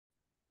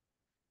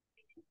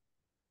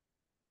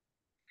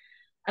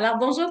Alors,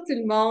 bonjour tout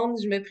le monde,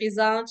 je me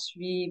présente, je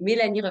suis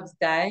Mélanie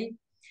Robitaille.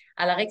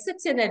 Alors,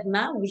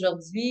 exceptionnellement,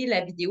 aujourd'hui,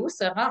 la vidéo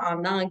sera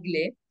en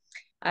anglais.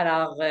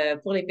 Alors,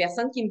 pour les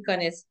personnes qui ne me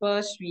connaissent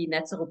pas, je suis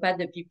naturopathe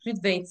depuis plus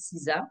de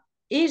 26 ans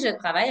et je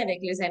travaille avec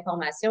les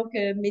informations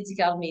que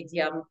Medical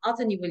Medium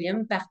Anthony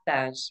William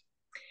partage.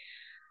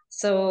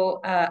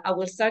 So, I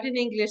will start in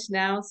English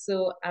now.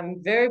 So,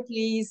 I'm very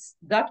pleased,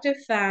 Dr.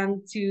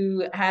 Phan,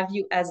 to have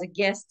you as a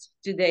guest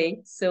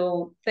today.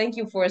 So, thank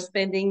you for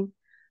spending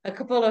a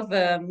couple of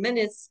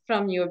minutes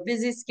from your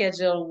busy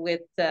schedule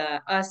with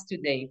us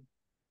today.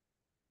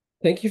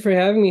 Thank you for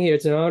having me here.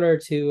 It's an honor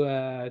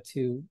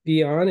to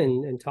be on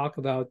and talk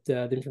about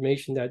the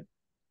information that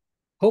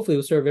hopefully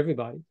will serve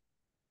everybody.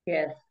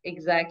 Yes,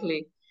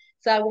 exactly.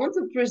 So, I want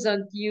to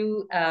present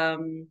you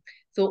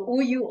so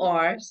who you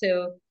are.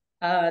 So,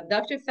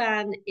 Dr.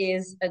 Phan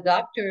is a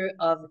doctor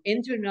of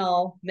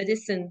internal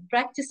medicine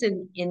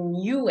practicing in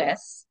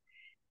US.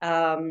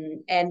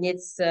 And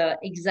it's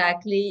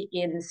exactly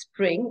in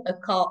Spring,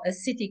 a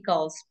city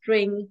called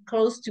Spring,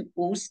 close to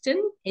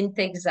Austin in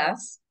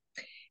Texas.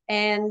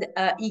 And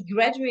he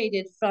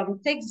graduated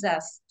from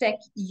Texas Tech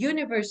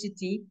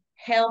University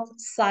Health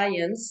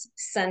Science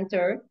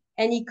Center,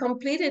 and he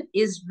completed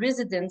his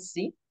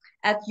residency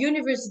at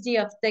University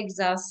of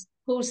Texas,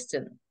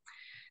 Houston.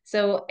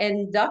 So,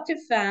 and Dr.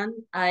 Phan,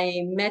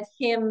 I met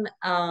him.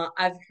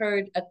 I've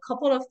heard a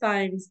couple of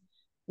times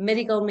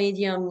medical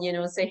medium,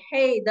 say,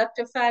 hey,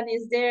 Dr. Phan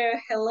is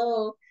there.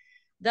 Hello.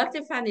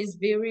 Dr. Phan is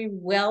very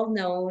well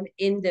known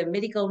in the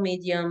medical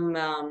medium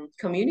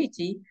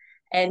community,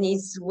 and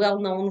he's well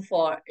known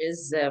for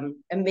his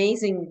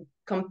amazing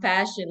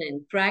compassion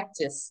and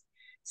practice.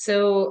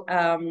 So,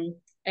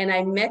 and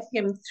I met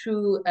him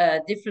through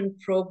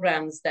different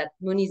programs that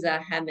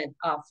Muniza Ahmed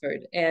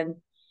offered. And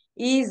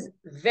he's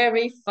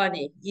very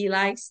funny. He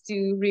likes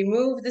to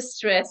remove the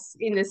stress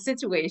in a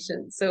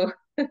situation. So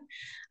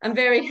I'm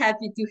very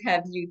happy to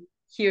have you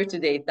here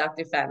today,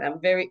 Dr. Phan.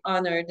 I'm very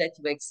honored that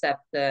you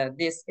accept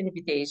this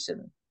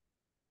invitation.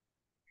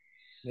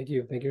 Thank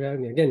you. Thank you for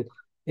having me. Again,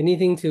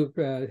 anything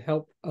to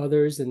help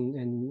others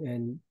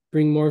and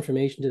bring more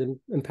information to them,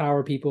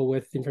 empower people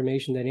with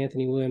information that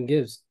Anthony William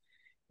gives.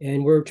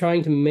 And we're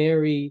trying to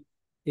marry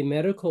the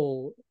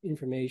medical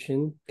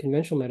information,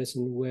 conventional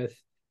medicine, with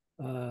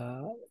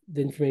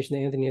the information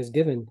that Anthony has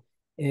given.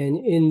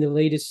 And in the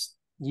latest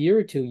year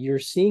or two, you're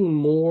seeing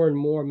more and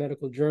more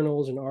medical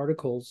journals and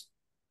articles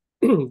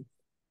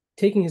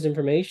taking his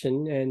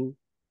information and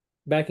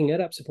backing it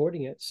up,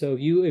 supporting it. So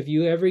if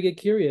you ever get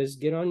curious,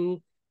 get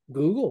on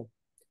Google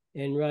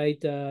and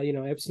write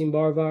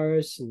Epstein-Barr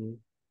virus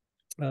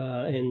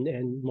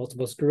and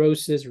multiple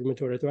sclerosis,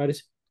 rheumatoid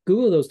arthritis.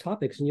 Google those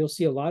topics, and you'll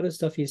see a lot of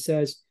stuff he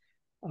says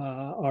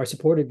are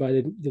supported by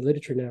the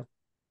literature now.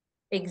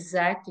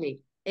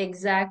 Exactly,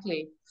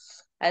 exactly.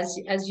 As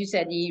you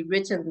said, he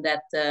written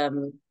that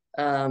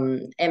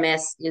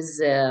MS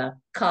is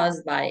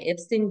caused by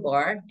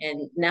Epstein-Barr,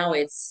 and now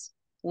it's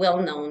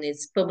well known.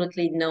 It's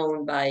publicly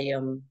known by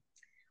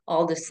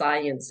all the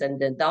science and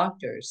the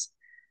doctors.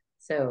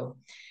 So,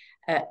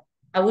 uh,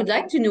 I would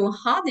like to know,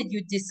 how did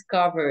you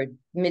discover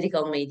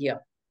medical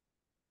media?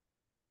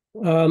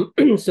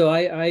 So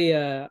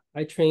I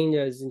trained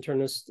as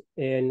internist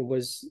and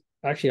was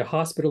actually a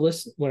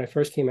hospitalist when I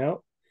first came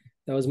out.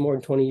 That was more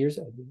than 20 years.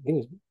 I think it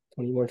was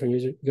 20 more than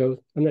 20 years ago.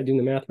 I'm not doing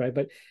the math right,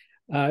 but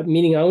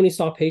meaning I only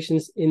saw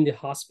patients in the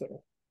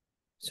hospital.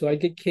 So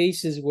I'd get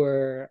cases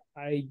where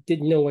I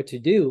didn't know what to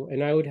do,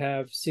 and I would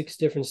have 6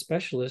 different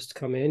specialists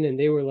come in, and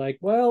they were like,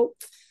 "Well,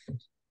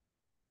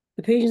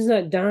 the patient's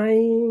not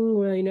dying.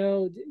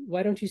 Well,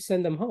 why don't you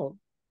send them home?"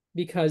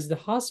 Because the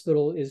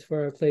hospital is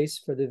for a place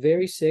for the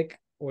very sick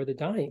or the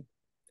dying.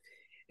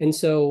 And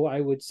so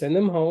I would send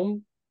them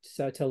home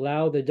to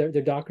allow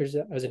the doctors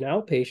as an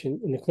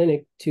outpatient in the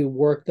clinic to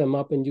work them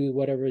up and do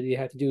whatever they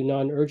had to do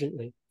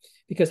non-urgently,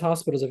 because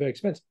hospitals are very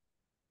expensive.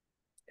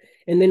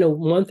 And then a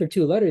month or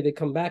two later, they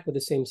come back with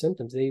the same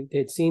symptoms.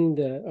 They'd seen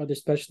the other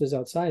specialists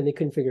outside and they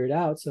couldn't figure it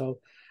out. So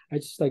I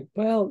just like,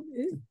 well,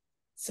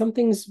 some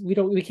things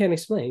we can't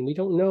explain. We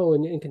don't know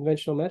in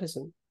conventional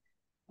medicine.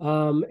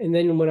 And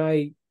then when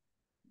I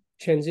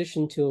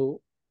transitioned to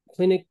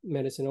clinic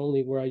medicine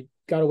only, where I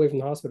got away from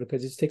the hospital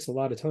because it takes a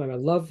lot of time. I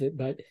love it,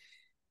 but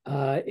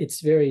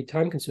it's very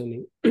time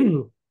consuming.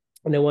 And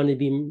I wanted to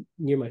be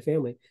near my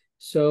family.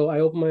 So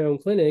I opened my own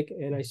clinic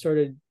and I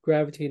started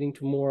gravitating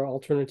to more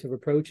alternative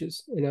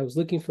approaches. And I was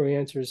looking for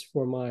answers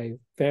for my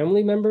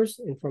family members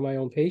and for my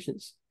own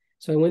patients.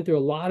 So I went through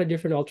a lot of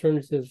different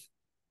alternative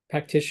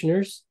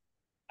practitioners.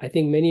 I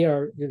think many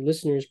of your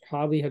listeners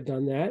probably have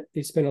done that.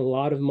 They spent a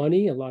lot of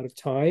money, a lot of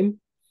time.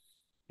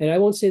 And I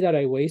won't say that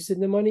I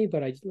wasted the money,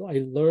 but I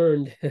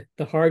learned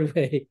the hard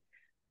way.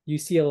 You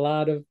see a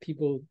lot of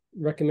people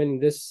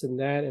recommending this and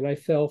that, and I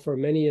fell for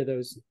many of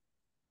those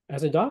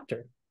as a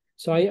doctor.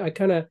 So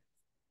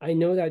I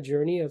know that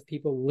journey of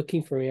people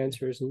looking for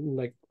answers and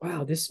like,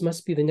 wow, this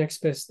must be the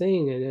next best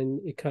thing, and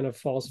then it kind of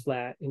falls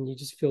flat, and you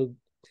just feel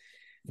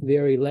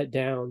very let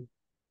down.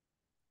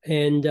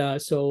 And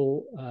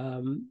so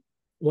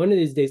one of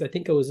these days, I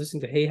think I was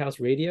listening to Hay House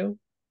Radio,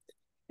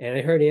 And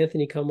I heard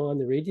Anthony come on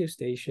the radio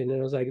station, and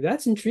I was like,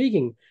 that's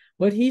intriguing.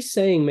 What he's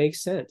saying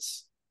makes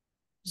sense.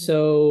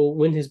 So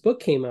when his book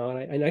came out,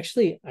 I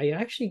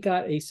actually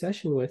got a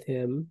session with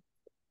him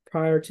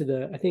prior to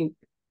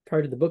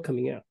the book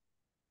coming out.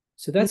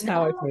 So that's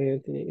how I found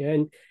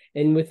Anthony.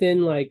 And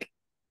within, like,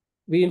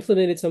 we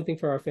implemented something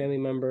for our family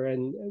member,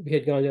 and we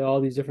had gone to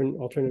all these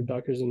different alternative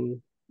doctors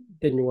and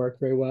didn't work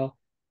very well.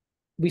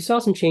 We saw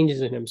some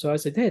changes in him. So I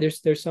said, hey,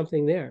 there's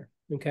something there.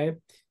 Okay.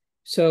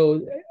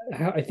 So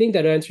I think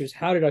that answers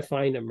how did I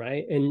find him,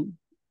 right? And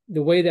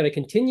the way that I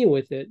continue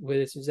with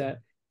this is that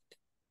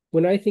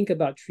when I think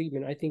about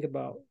treatment, I think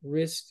about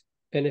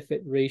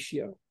risk-benefit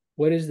ratio.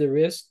 What is the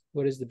risk?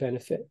 What is the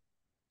benefit?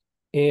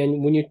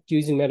 And when you're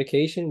using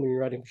medication, when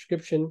you're writing a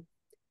prescription,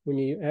 when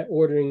you're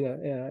ordering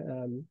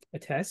a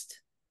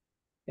test,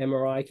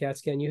 MRI, CAT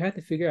scan, you have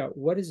to figure out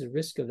what is the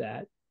risk of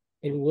that,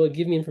 and will it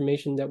give me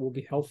information that will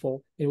be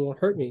helpful and won't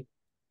hurt me.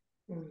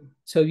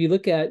 So you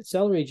look at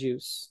celery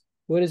juice.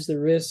 What is the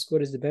risk?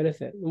 What is the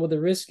benefit? Well,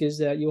 the risk is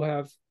that you'll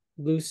have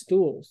loose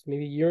stools,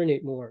 maybe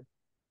urinate more.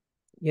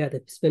 You have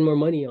to spend more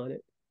money on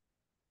it.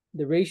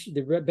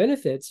 The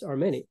benefits are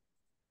many.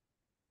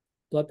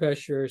 Blood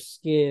pressure,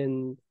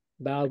 skin,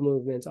 bowel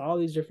movements, all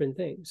these different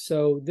things.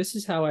 So this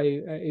is how I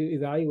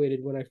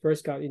evaluated when I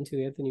first got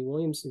into Anthony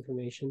Williams'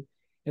 information.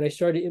 And I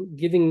started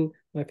giving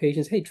my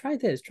patients, hey, try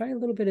this, try a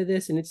little bit of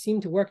this. And it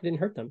seemed to work. It didn't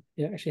hurt them.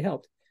 It actually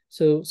helped.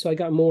 So I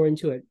got more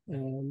into it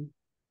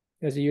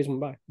as the years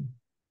went by.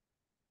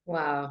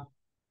 Wow.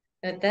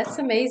 That's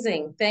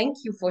amazing. Thank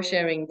you for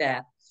sharing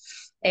that.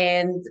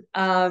 And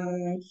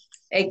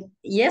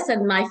yes,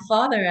 and my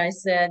father, I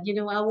said,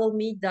 I will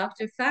meet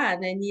Dr.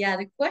 Phan, and he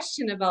had a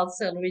question about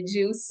celery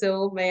juice.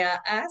 So may I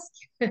ask?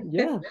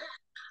 Yeah.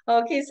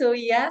 Okay, so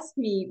he asked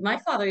me, my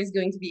father is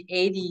going to be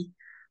 80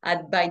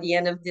 by the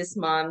end of this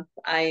month.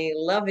 I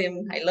love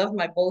him. I love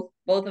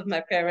both of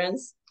my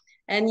parents.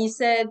 And he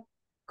said,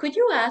 could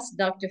you ask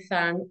Dr.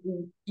 Phan,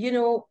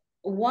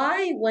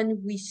 why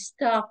when we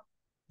stop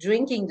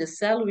drinking the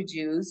celery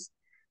juice,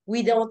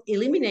 we don't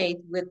eliminate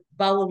with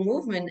bowel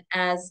movement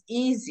as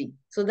easy?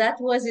 So that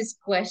was his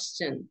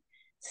question.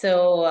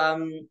 So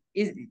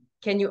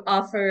can you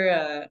offer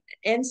an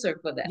answer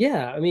for that?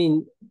 Yeah, I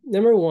mean,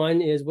 number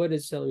one is, what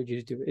does celery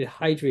juice do? It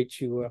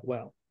hydrates you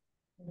well,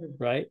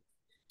 right?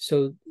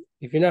 So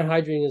if you're not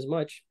hydrating as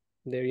much,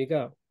 there you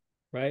go,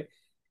 right?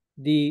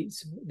 The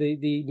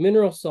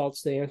mineral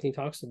salts that Anthony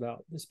talks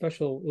about, the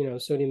special,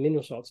 sodium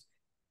mineral salts,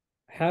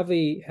 have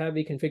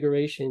a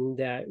configuration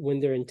that when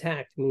they're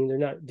intact, meaning they're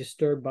not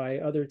disturbed by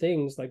other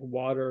things like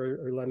water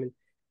or lemon,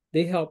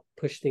 they help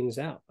push things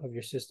out of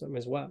your system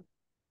as well.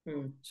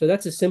 So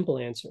that's a simple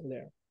answer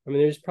there. I mean,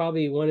 there's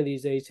probably one of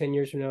these days, 10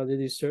 years from now,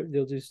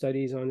 they'll do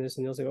studies on this,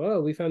 and they'll say,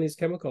 oh, we found this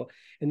chemical,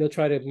 and they'll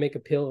try to make a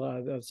pill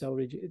of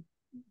celery juice.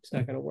 It's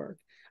not going to work.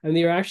 And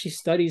there are actually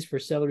studies for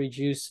celery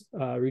juice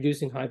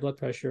reducing high blood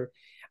pressure.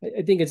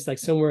 I think it's like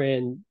somewhere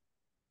in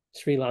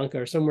Sri Lanka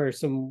or somewhere,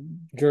 some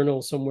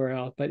journal somewhere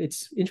else. But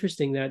it's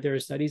interesting that there are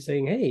studies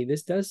saying, hey,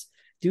 this does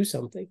do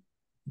something.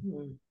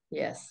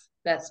 Yes,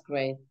 that's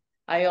great.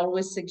 I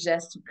always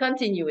suggest to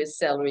continue with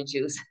celery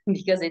juice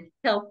because it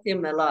helped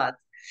him a lot.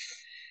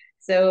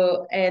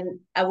 So, and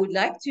I would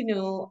like to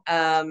know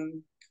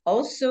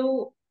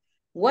also,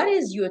 what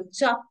is your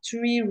top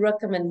 3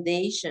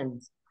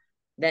 recommendations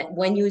that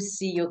when you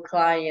see your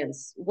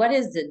clients, what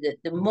is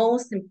the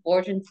most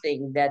important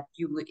thing that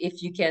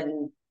if you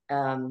can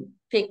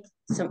pick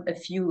a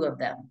few of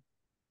them?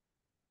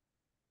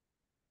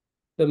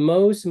 The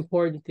most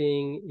important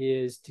thing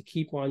is to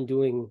keep on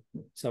doing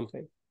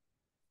something.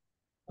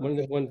 One of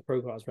the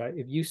protocols, right?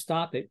 If you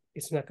stop it,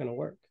 it's not going to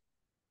work,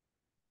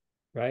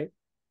 right?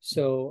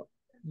 So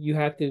you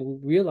have to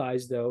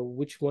realize, though,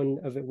 which one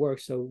of it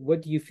works. So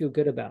what do you feel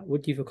good about?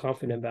 What do you feel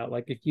confident about?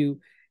 Like if you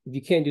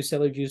can't do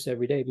celery juice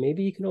every day,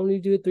 maybe you can only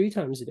do it 3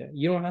 times a day.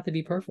 You don't have to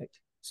be perfect.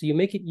 So you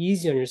make it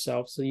easy on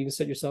yourself so you can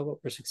set yourself up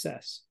for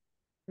success,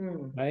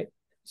 right?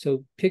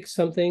 So pick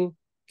something,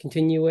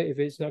 continue it. If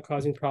it's not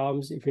causing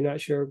problems, if you're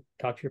not sure,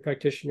 talk to your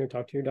practitioner,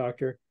 talk to your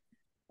doctor.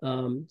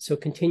 So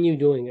continue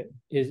doing it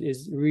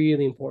is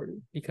really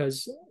important,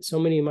 because so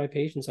many of my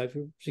patients, I've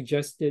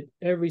suggested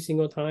every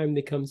single time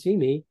they come see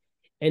me,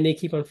 and they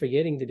keep on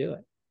forgetting to do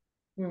it.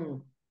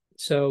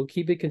 So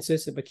keep it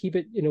consistent, but keep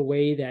it in a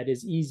way that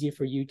is easy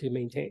for you to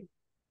maintain.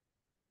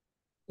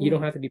 You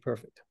don't have to be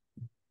perfect.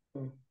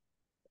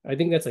 I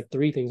think that's like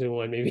 3 things in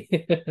one, maybe.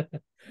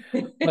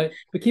 but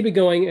keep it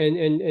going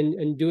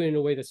and do it in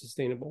a way that's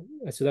sustainable.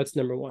 So that's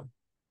number 1.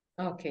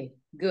 Okay,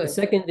 good. The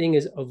second thing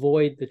is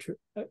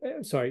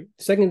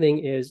second thing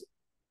is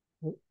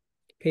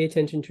pay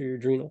attention to your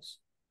adrenals.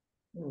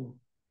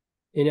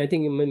 And I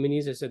think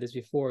Manisa said this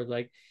before,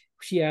 like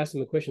she asked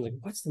him a question, like,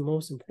 what's the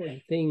most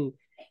important thing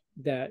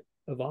that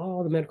of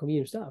all the medical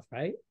medium stuff,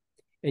 right?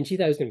 And she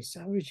thought it was going to be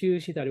celery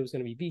juice. She thought it was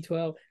going to be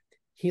B12.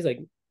 He's like,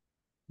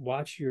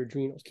 watch your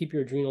adrenals, keep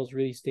your adrenals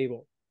really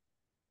stable.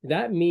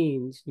 That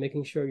means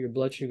making sure your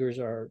blood sugars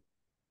are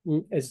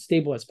as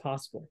stable as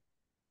possible.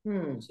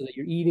 So that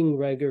you're eating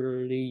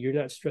regularly, you're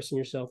not stressing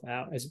yourself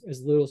out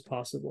as little as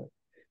possible.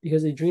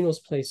 because the adrenals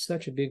play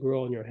such a big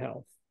role in your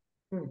health.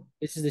 Hmm.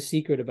 This is the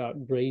secret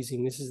about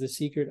grazing. This is the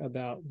secret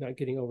about not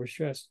getting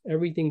overstressed.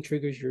 Everything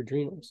triggers your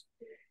adrenals.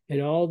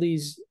 And all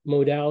these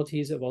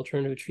modalities of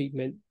alternative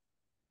treatment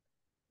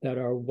that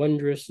are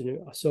wondrous and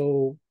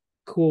so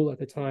cool at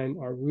the time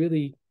are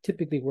really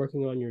typically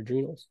working on your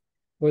adrenals,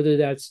 whether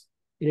that's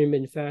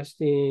intermittent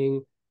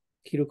fasting,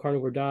 keto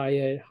carnivore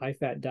diet, high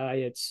fat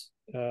diets,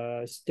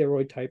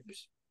 steroid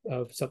types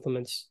of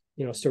supplements,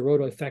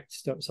 steroidal effect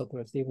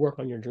supplements. They work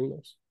on your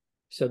adrenals.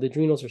 So the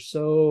adrenals are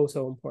so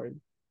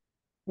important.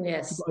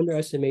 Yes. People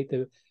underestimate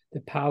the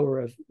power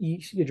of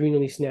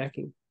adrenally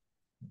snacking.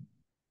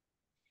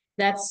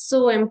 That's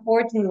so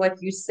important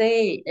what you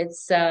say.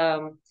 It's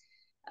I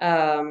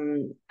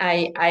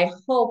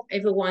hope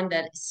everyone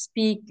that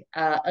speak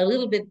a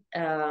little bit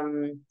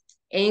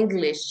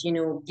English,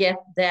 get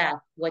that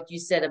what you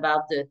said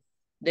about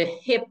the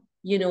hip,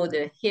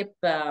 the hip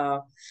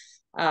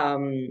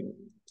um,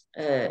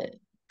 uh,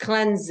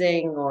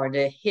 cleansing, or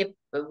the hip,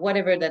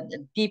 whatever that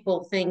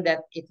people think that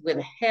it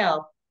will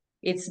help.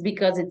 It's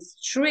because it's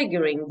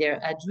triggering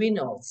their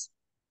adrenals,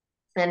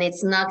 and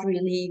it's not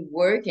really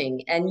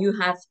working. And you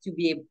have to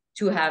be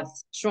to have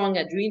strong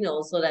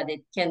adrenals so that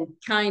it can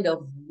kind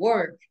of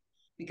work.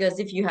 Because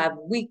if you have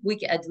weak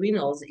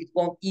adrenals, it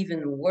won't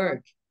even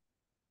work.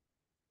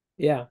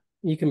 Yeah,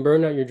 you can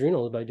burn out your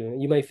adrenals by doing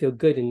it. You might feel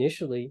good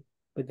initially,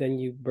 but then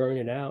you burn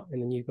it out and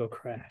then you go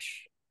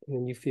crash and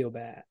then you feel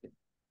bad.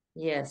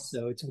 Yes.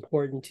 So it's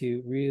important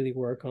to really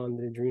work on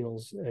the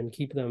adrenals and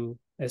keep them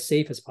as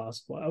safe as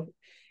possible.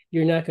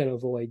 You're not going to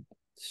avoid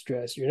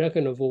stress. You're not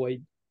going to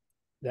avoid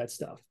that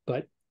stuff,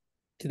 but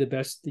to the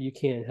best that you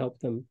can, help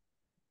them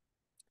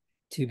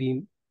to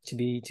be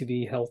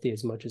healthy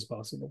as much as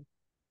possible.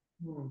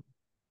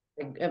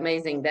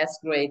 Amazing. That's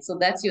great. So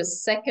that's your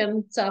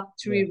second top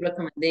three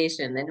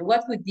recommendation. And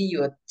what would be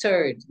your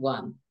third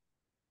one?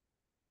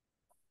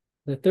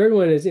 The third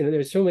one is,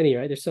 there's so many,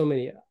 right? There's so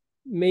many.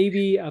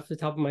 Maybe off the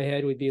top of my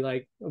head would be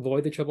like,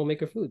 avoid the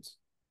troublemaker foods.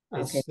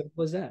 It's Okay.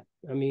 simple as that.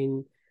 I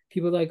mean,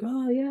 people are like,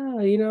 oh yeah,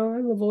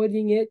 I'm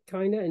avoiding it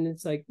kind of. And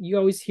it's like, you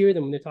always hear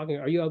them when they're talking,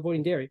 are you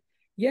avoiding dairy?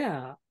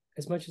 Yeah,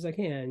 as much as I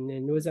can.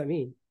 And what does that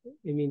mean?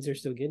 It means they're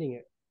still getting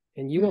it.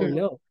 And you won't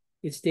know.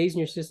 It stays in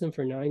your system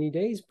for 90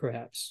 days,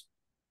 perhaps.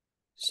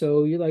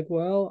 So you're like,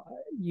 well,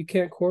 you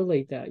can't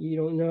correlate that. You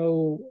don't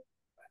know,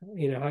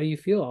 how you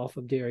feel off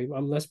of dairy.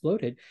 I'm less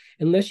bloated.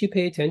 Unless you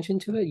pay attention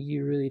to it,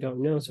 you really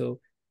don't know. So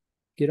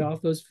get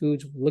off those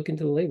foods, look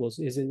into the labels.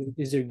 Is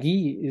there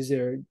ghee? Is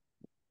there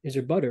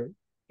butter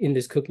in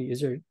this cookie? Is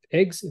there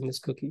eggs in this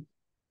cookie?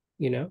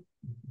 Exactly.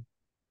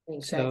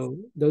 So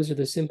those are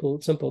the simple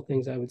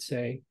things I would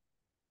say.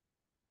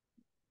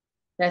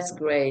 That's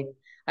great.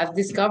 I've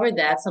discovered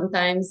that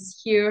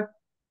sometimes here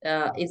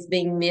it's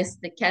being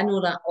missed, the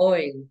canola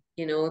oil,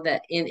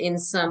 that in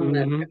some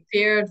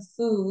prepared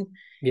food.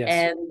 Yes.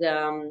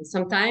 And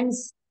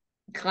sometimes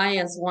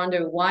clients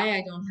wonder why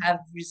I don't have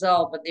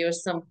result, but there are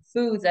some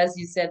foods, as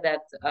you said,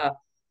 that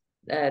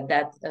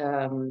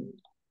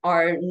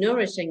are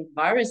nourishing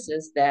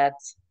viruses that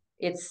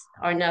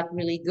are not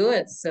really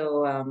good.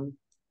 So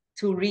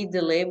to read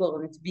the label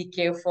and to be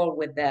careful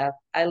with that.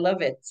 I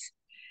love it.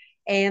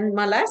 And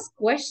my last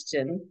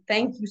question,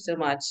 thank you so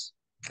much.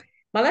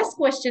 My last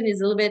question is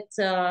a little bit,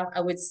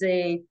 I would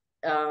say,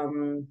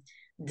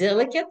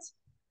 delicate.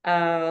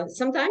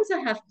 Sometimes I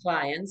have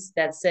clients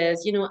that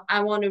says,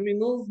 I want to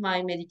remove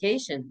my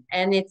medication,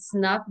 and it's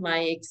not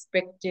my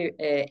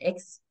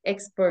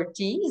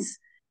expertise.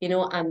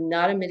 I'm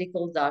not a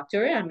medical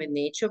doctor. I'm a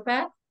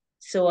naturopath.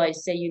 So I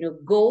say,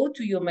 go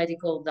to your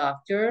medical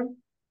doctor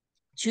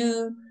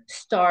to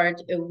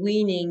start a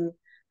weaning,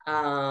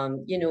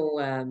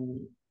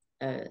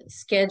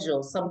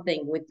 schedule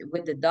something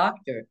with the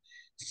doctor.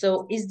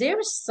 So is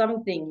there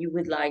something you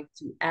would like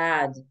to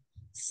add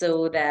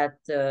so that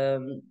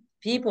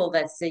people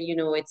that say,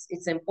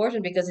 it's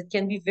important, because it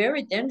can be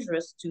very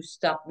dangerous to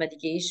stop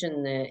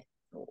medication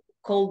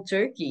cold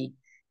turkey.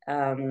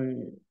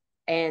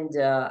 And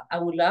I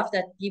would love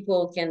that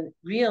people can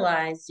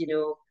realize,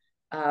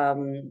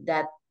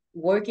 that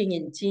working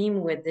in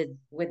team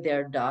with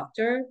their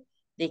doctor,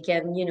 they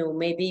can,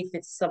 maybe if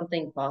it's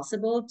something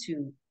possible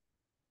to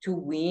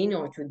wean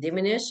or to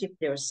diminish if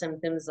their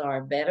symptoms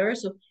are better.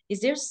 So is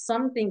there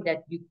something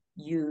that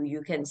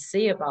you can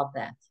say about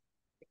that?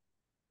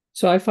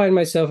 So I find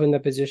myself in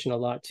that position a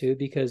lot too,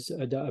 because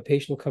a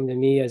patient will come to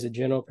me as a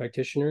general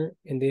practitioner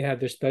and they have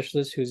their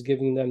specialist who's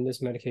giving them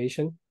this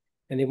medication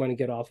and they want to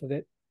get off of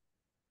it.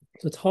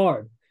 So it's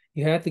hard.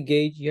 You have to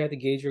gauge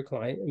your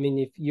client. I mean,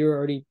 if you're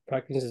already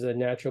practicing as a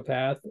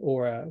naturopath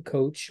or a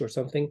coach or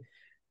something,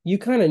 you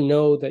kind of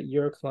know that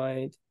your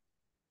client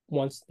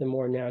wants the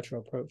more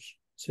natural approach.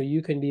 So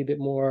you can be a bit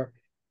more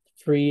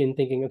free in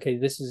thinking, okay,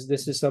 this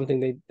is something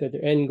that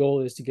their end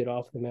goal is to get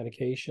off the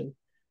medication.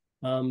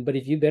 But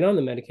if you've been on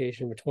the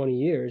medication for 20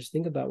 years,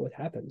 think about what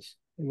happens.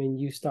 I mean,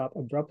 you stop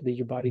abruptly,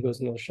 your body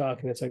goes into a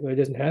shock, and it's like, well, it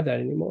doesn't have that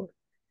anymore.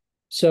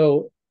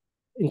 So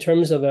in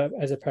terms of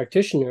as a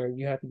practitioner,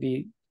 you have to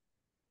be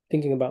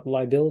thinking about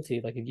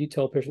liability. Like if you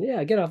tell a person,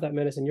 yeah, get off that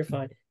medicine, you're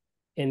fine.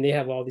 and they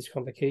have all these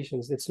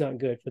complications. It's not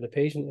good for the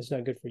patient. It's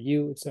not good for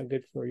you. It's not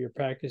good for your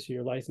practice or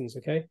your license.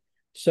 Okay.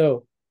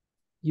 So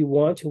you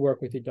want to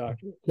work with your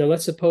doctor. Now,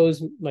 let's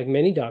suppose, like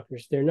many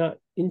doctors, they're not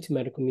into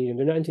medical medium.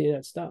 They're not into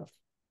that stuff.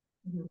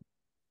 Mm-hmm.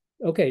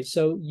 Okay,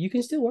 so you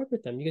can still work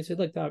with them. You can say,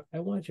 look, doc, I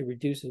want to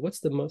reduce it.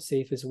 What's the most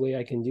safest way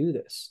I can do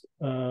this?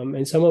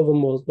 And some of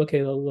them will,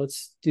 okay,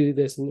 let's do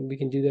this and we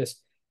can do this.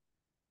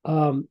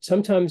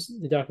 Sometimes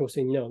the doctor will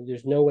say, no,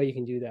 there's no way you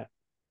can do that.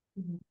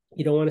 Mm-hmm.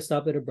 You don't want to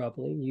stop it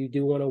abruptly. You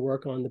do want to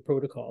work on the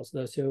protocols.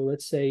 So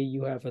let's say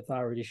you have a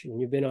thyroid issue and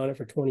you've been on it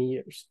for 20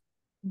 years.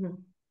 Mm-hmm.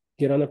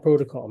 Get on the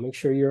protocol. Make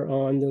sure you're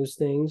on those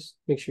things.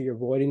 Make sure you're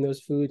avoiding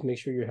those foods. Make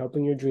sure you're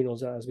helping your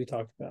adrenals out, as we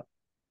talked about.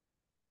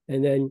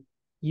 And then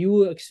you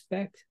will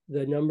expect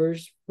the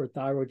numbers for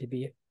thyroid to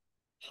be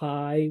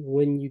high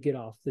when you get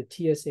off. The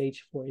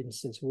TSH, for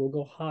instance, will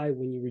go high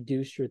when you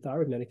reduce your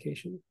thyroid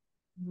medication.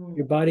 Mm-hmm.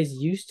 Your body's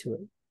used to it.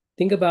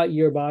 Think about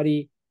your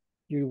body,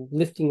 you're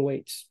lifting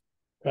weights,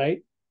 right?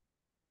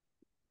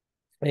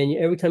 And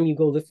every time you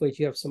go lift weights,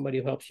 you have somebody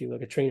who helps you,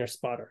 like a trainer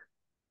spotter,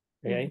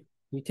 okay?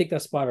 Mm-hmm. You take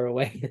that spotter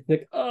away,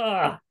 like,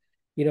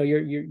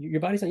 your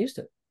body's not used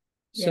to it.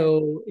 Yeah.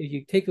 So if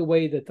you take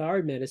away the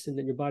thyroid medicine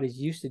that your body's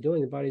used to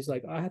doing, the body's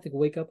like, I have to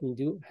wake up and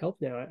do help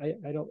now.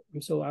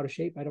 I'm so out of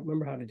shape. I don't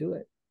remember how to do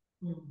it.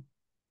 Mm.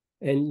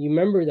 And you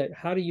remember that,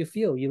 how do you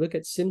feel? You look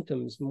at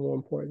symptoms more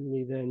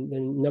importantly than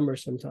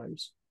numbers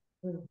sometimes.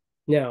 Mm.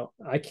 Now,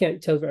 I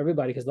can't tell for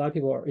everybody because a lot of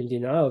people are in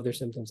denial of their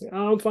symptoms. Like,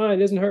 oh, I'm fine. It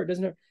doesn't hurt.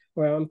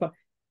 Or I'm fine.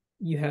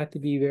 You have to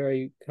be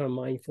very kind of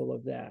mindful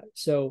of that.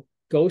 So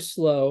go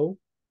slow.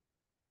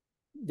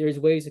 There's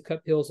ways to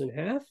cut pills in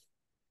half.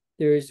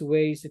 There's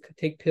ways to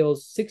take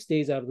pills 6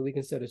 days out of the week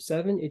instead of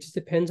 7. It just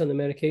depends on the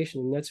medication.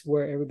 And that's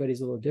where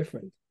everybody's a little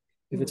different.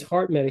 If it's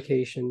heart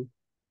medication,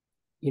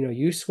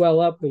 you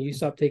swell up when you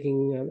stop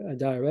taking a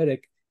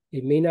diuretic,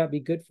 it may not be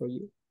good for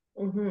you.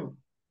 Mm-hmm.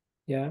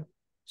 Yeah.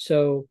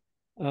 So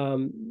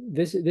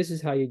this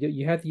is how you do it.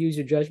 You have to use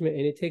your judgment,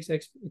 and it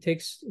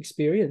takes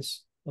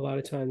experience a lot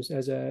of times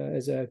as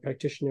a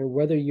practitioner,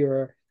 whether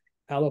you're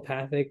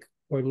allopathic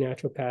or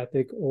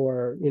naturopathic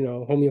or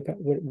homeopathic,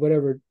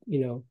 whatever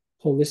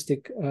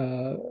holistic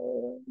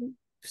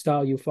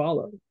style you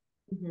follow.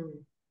 Mm-hmm.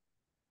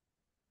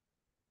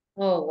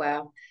 Oh,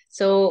 wow.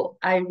 So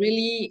I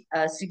really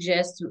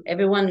suggest to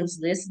everyone who's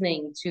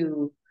listening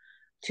to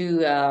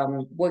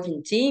work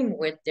in team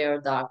with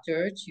their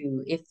doctor,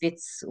 if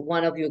it's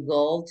one of your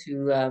goals,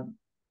 to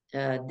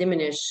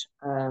diminish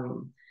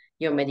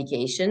your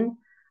medication.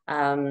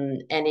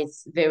 And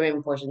it's very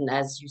important,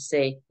 as you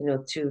say,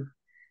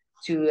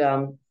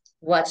 to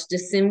watch the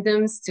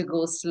symptoms, to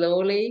go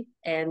slowly.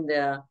 And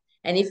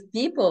if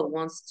people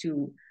wants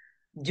to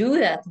do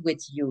that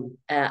with you,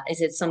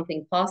 is it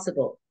something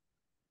possible?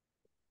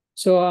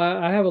 So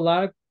I have a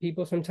lot of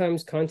people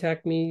sometimes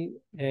contact me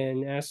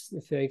and ask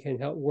if they can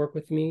help work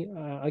with me.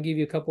 I'll give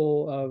you a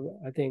couple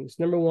of things.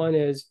 Number one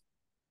is,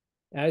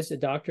 as a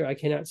doctor, I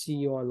cannot see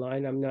you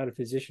online. I'm not a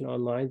physician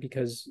online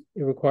because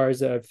it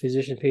requires a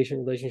physician-patient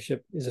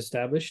relationship is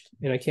established,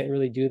 and I can't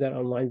really do that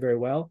online very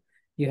well.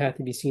 You have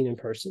to be seen in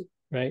person,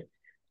 right?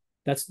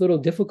 That's a little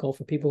difficult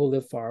for people who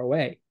live far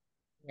away.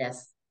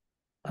 Yes.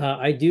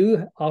 I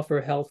do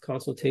offer health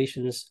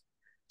consultations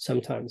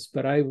sometimes,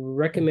 but I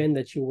recommend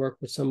that you work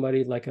with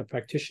somebody like a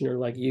practitioner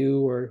like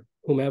you or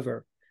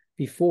whomever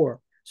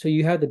before, so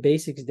you have the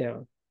basics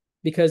down.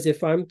 Because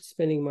if I'm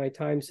spending my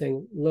time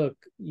saying, look,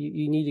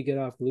 you need to get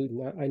off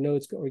gluten, I know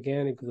it's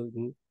organic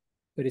gluten,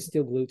 but it's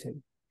still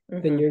gluten,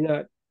 mm-hmm. then you're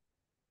not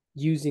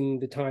using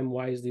the time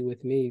wisely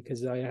with me,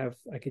 because I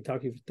could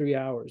talk to you for 3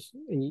 hours,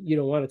 and you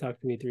don't want to talk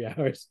to me 3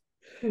 hours.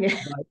 Yeah.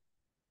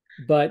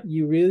 But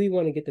you really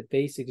want to get the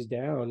basics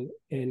down,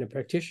 and a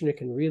practitioner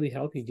can really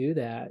help you do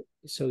that,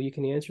 so you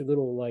can answer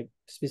little like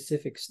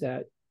specifics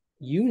that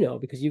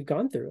because you've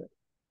gone through it,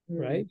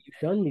 right? You've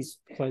done these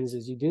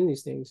cleanses, you're doing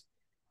these things.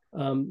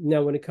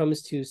 Now, when it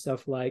comes to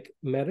stuff like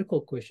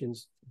medical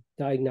questions,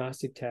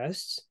 diagnostic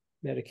tests,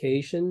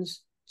 medications,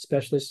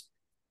 specialists,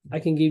 I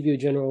can give you a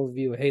general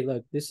overview. Hey,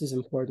 look, this is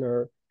important.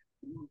 Or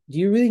do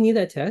you really need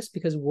that test?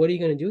 Because what are you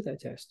going to do with that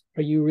test?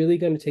 Are you really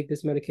going to take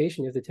this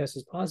medication if the test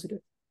is positive?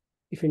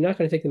 If you're not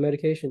going to take the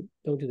medication,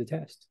 don't do the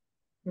test.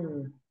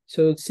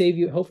 So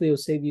hopefully it'll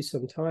save you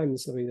some time and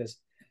stuff like this.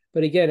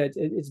 But again,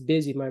 it's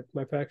busy.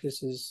 My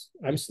practice is,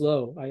 I'm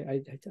slow.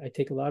 I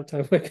take a lot of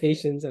time with my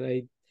patients, and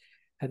I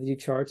have to do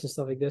charts and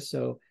stuff like this.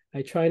 So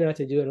I try not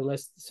to do it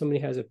unless somebody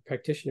has a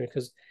practitioner,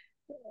 because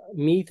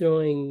me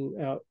throwing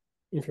out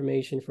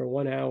information for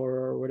 1 hour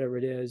or whatever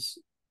it is,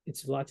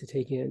 it's a lot to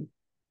take in.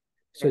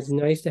 So it's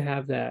nice to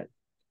have that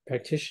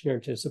practitioner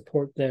to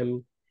support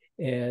them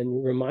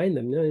and remind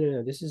them,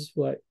 no, this is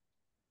what,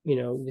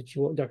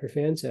 Dr.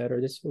 Phan said, or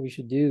this is what we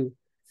should do.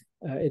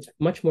 It's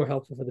much more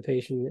helpful for the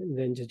patient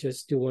than to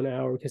just do 1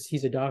 hour, because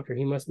he's a doctor.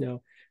 He must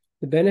know.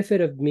 The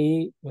benefit of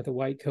me with a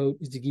white coat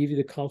is to give you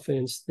the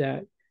confidence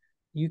that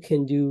you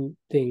can do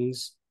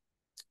things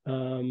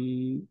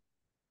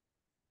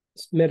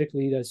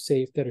medically that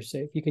are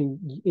safe. You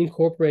can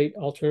incorporate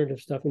alternative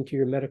stuff into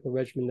your medical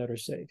regimen that are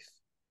safe.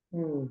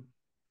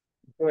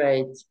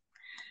 Great.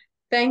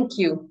 Thank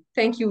you.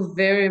 Thank you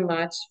very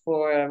much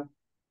for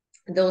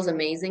those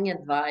amazing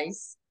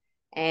advice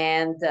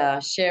and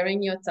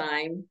sharing your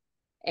time.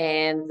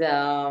 And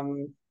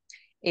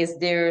is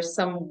there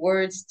some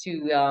words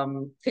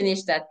to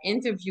finish that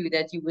interview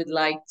that you would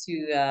like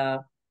to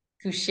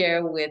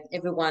share with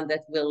everyone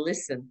that will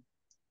listen?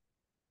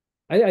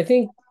 I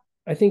think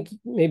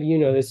maybe you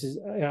know this is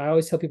I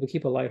always tell people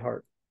keep a light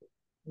heart.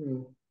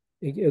 Mm.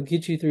 It'll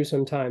get you through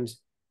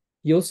sometimes.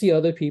 You'll see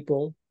other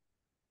people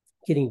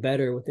getting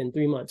better within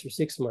 3 months or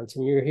 6 months,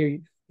 and you're here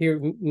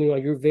meanwhile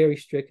you're very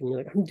strict and you're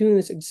like, I'm doing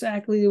this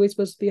exactly the way it's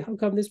supposed to be. How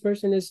come this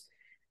person is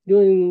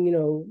doing,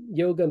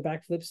 yoga and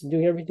backflips and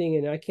doing everything,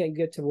 and I can't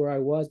get to where I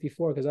was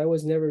before because I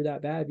was never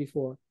that bad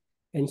before?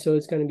 And so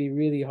it's going to be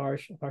really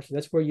harsh.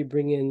 That's where you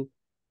bring in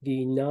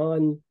the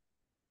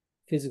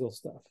non-physical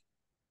stuff,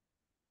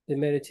 the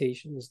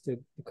meditations, the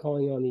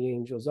calling on the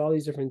angels, all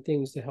these different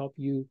things to help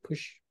you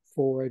push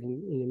forward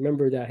and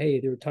remember that, hey,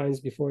 there were times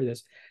before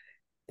this.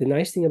 The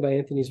nice thing about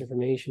Anthony's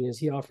information is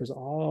he offers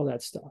all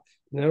that stuff,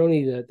 not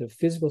only the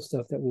physical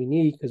stuff that we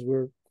need because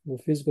we're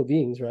physical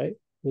beings, right?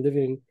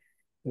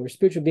 We're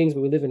spiritual beings,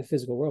 but we live in a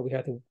physical world. We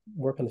have to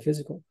work on the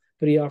physical,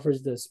 but he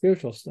offers the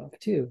spiritual stuff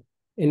too.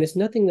 And it's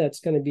nothing that's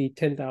going to be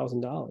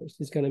 $10,000.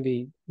 It's going to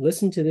be,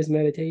 listen to this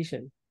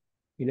meditation,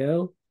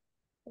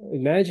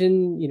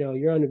 imagine,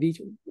 you're on the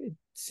beach,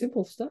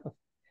 simple stuff.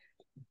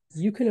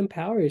 You can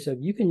empower yourself.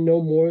 You can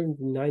know more than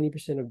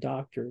 90% of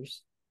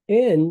doctors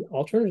and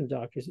alternative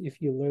doctors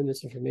if you learn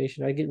this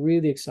information. I get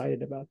really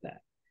excited about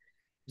that.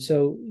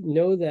 So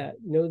know that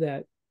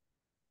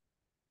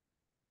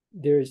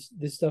there's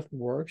this stuff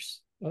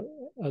works.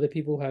 Other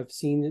people have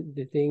seen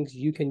the things.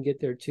 You can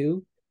get there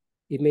too.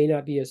 It may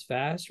not be as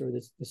fast or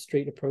the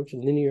straight approach, a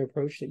linear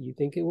approach that you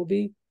think it will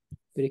be,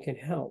 but it can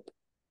help.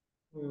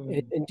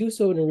 And do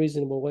so in a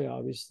reasonable way,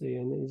 obviously.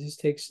 And it just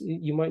takes,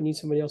 you might need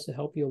somebody else to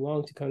help you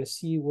along to kind of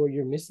see where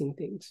you're missing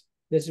things.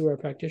 This is where a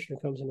practitioner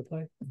comes into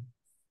play.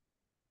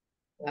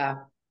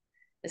 Wow.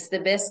 It's the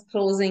best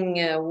closing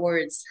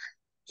words.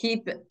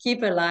 Keep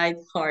a light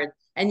heart.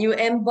 And you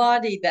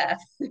embody that.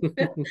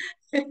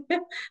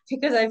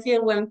 Because I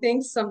feel when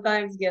things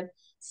sometimes get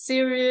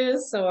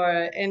serious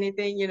or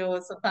anything,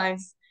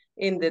 sometimes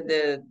in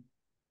the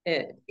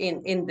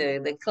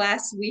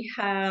class we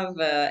have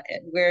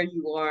where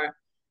you are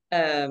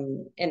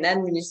an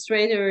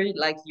administrator,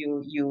 like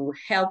you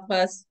help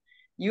us,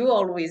 you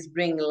always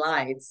bring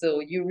light. So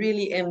you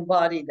really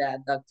embody that,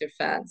 Dr.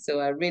 Phan. So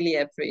I really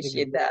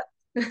appreciate that.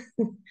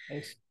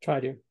 Thanks. Try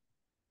to.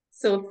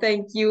 So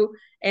thank you.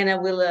 And I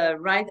will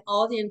write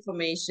all the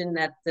information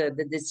at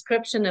the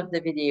description of the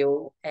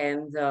video.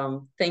 And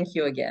thank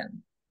you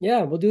again.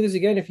 Yeah, we'll do this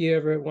again if you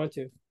ever want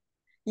to.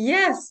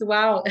 Yes,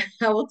 wow.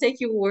 I will take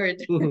your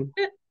word.